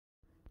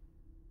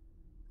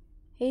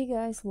Hey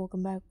guys,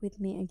 welcome back with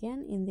me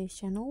again in this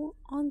channel.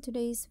 On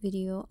today's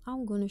video,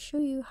 I'm going to show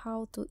you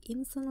how to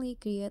instantly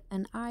create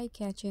an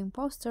eye-catching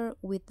poster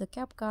with the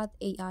CapCut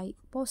AI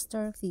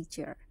Poster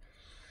feature.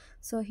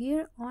 So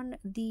here on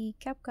the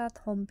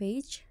CapCut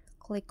homepage,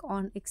 click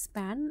on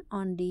Expand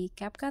on the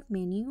CapCut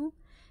menu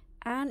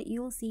and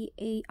you'll see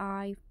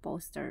AI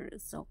Poster.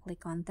 So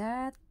click on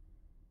that.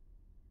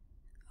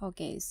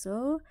 Okay,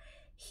 so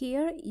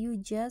here you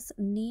just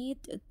need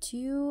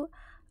to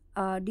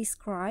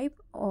describe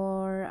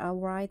or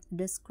write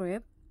the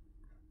script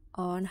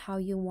on how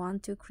you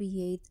want to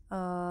create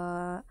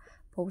a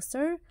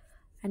poster,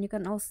 and you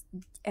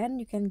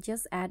can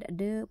just add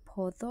the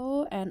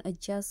photo and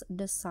adjust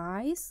the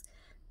size,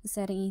 the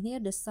setting in here,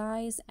 the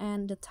size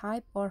and the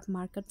type of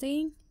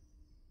marketing.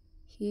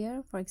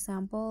 Here for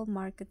example,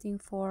 marketing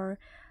for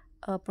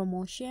a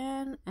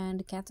promotion, and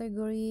the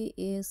category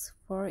is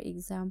for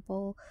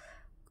example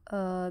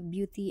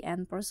beauty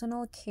and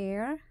personal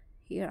care.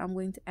 Here I'm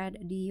going to add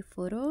the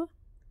photo.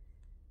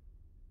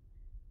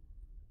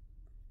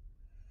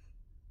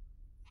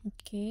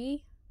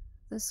 Okay,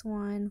 this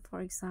one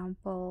for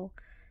example,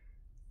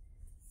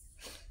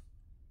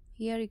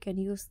 here you can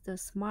use the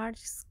smart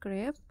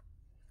script.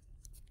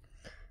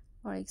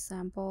 For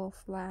example,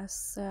 flash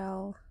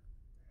sale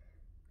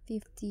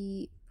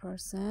 50%.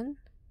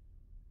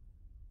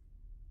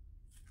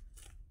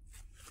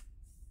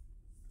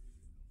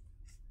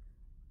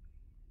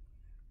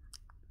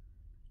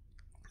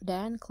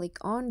 Then click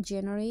on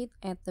generate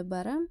at the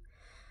bottom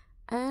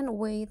and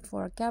wait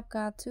for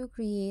CapCut to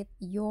create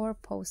your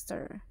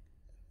poster.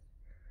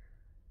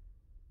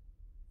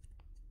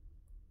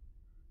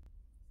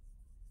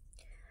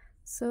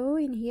 So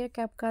in here,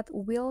 CapCut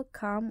will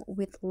come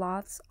with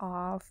lots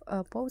of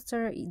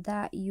poster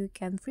that you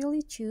can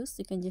freely choose.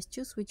 You can just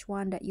choose which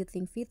one that you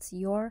think fits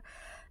your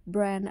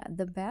brand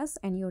the best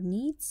and your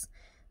needs.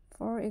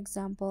 For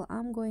example,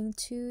 I'm going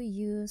to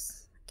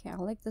use, I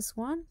like this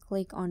one.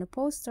 Click on the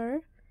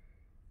poster.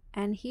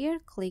 And here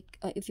click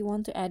if you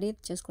want to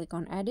edit, just click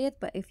on edit,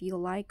 but if you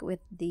like with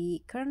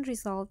the current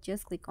result,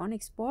 just click on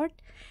export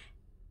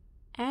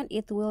and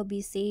it will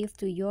be saved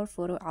to your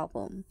photo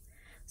album.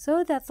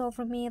 So that's all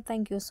from me.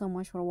 Thank you so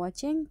much for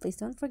watching. Please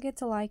don't forget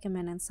to like,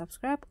 comment and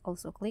subscribe.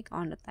 Also click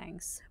on the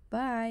thanks.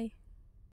 Bye.